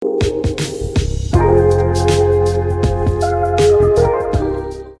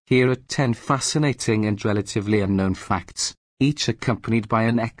Here are 10 fascinating and relatively unknown facts, each accompanied by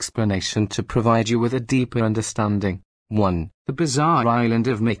an explanation to provide you with a deeper understanding. 1. The bizarre island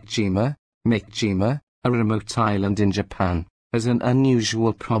of Makejima. Makejima, a remote island in Japan, has an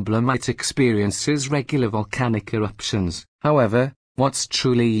unusual problem. It experiences regular volcanic eruptions. However, what's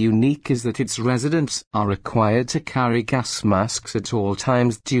truly unique is that its residents are required to carry gas masks at all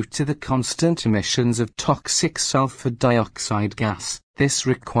times due to the constant emissions of toxic sulfur dioxide gas. This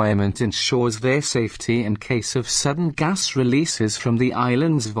requirement ensures their safety in case of sudden gas releases from the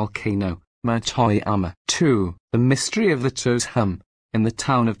island's volcano, Mount Toyama. 2. The mystery of the Toes hum. In the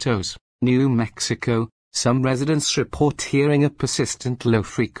town of Toes, New Mexico, some residents report hearing a persistent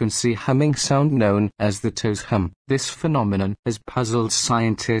low-frequency humming sound known as the Toes hum. This phenomenon has puzzled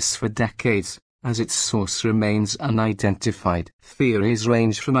scientists for decades, as its source remains unidentified. Theories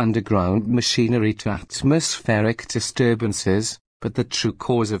range from underground machinery to atmospheric disturbances, but the true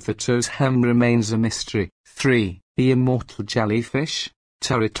cause of the Toes hum remains a mystery. 3. The immortal jellyfish,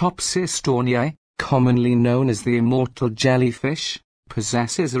 Turritopsis stornii, commonly known as the immortal jellyfish,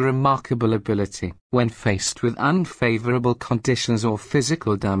 possesses a remarkable ability. When faced with unfavorable conditions or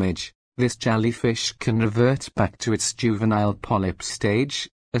physical damage, this jellyfish can revert back to its juvenile polyp stage,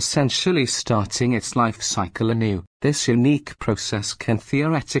 essentially starting its life cycle anew. This unique process can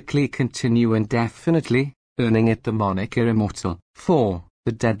theoretically continue indefinitely, earning it the moniker immortal. 4.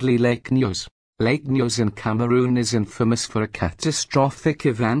 The deadly Lake Nyos. Lake Nyos in Cameroon is infamous for a catastrophic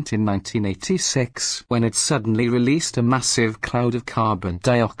event in 1986 when it suddenly released a massive cloud of carbon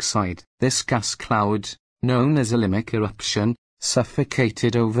dioxide. This gas cloud, known as a limerick eruption,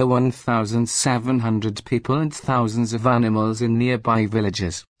 suffocated over 1,700 people and thousands of animals in nearby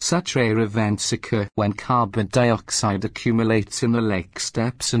villages. Such rare events occur when carbon dioxide accumulates in the lake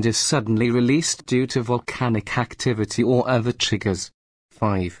steps and is suddenly released due to volcanic activity or other triggers.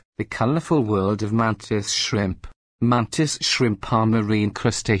 5. The colorful world of mantis shrimp. Mantis shrimp are marine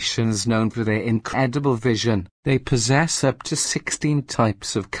crustaceans known for their incredible vision. They possess up to 16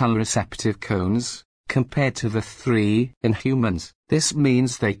 types of color-receptive cones, compared to the 3 in humans. This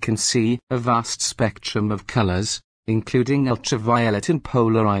means they can see a vast spectrum of colors, including ultraviolet and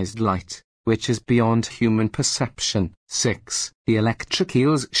polarized light, which is beyond human perception. 6. The electric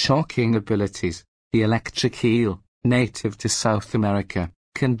eel's shocking abilities. The electric eel, native to South America,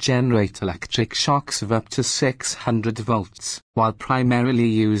 can generate electric shocks of up to 600 volts. While primarily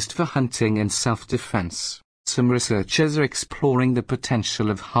used for hunting and self-defense, some researchers are exploring the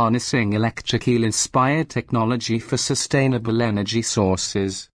potential of harnessing electric eel-inspired technology for sustainable energy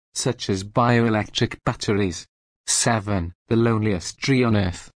sources, such as bioelectric batteries. 7. The loneliest tree on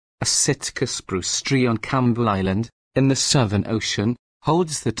Earth. A Sitka spruce tree on Campbell Island, in the Southern Ocean,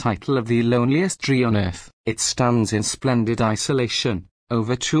 holds the title of the loneliest tree on Earth. It stands in splendid isolation,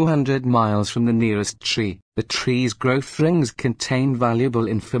 over 200 miles from the nearest tree. The tree's growth rings contain valuable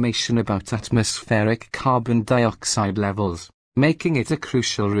information about atmospheric carbon dioxide levels, making it a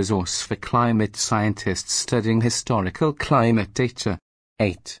crucial resource for climate scientists studying historical climate data.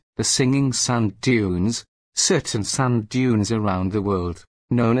 8. The singing sand dunes. Certain sand dunes around the world,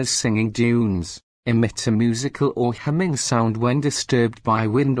 known as singing dunes, emit a musical or humming sound when disturbed by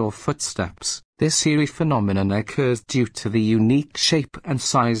wind or footsteps. This eerie phenomenon occurs due to the unique shape and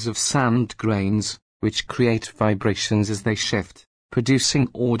size of sand grains, which create vibrations as they shift, producing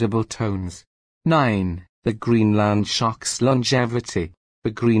audible tones. 9. The Greenland shark's longevity.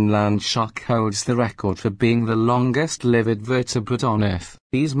 The Greenland shark holds the record for being the longest-lived vertebrate on Earth.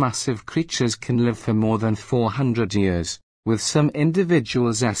 These massive creatures can live for more than 400 years, with some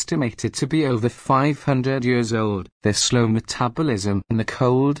individuals estimated to be over 500 years old. Their slow metabolism and the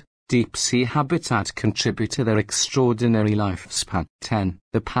cold, deep-sea habitat contribute to their extraordinary lifespan. 10.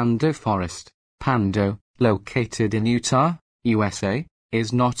 The Pando Forest. Pando, located in Utah, USA,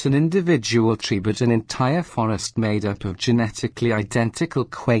 is not an individual tree but an entire forest made up of genetically identical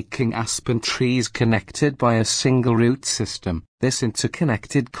quaking aspen trees connected by a single root system. This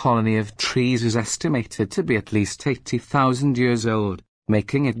interconnected colony of trees is estimated to be at least 80,000 years old,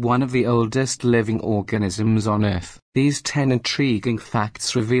 making it one of the oldest living organisms on Earth. These 10 intriguing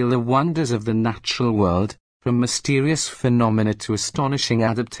facts reveal the wonders of the natural world, from mysterious phenomena to astonishing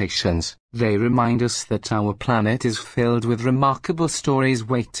adaptations. They remind us that our planet is filled with remarkable stories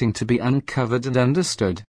waiting to be uncovered and understood.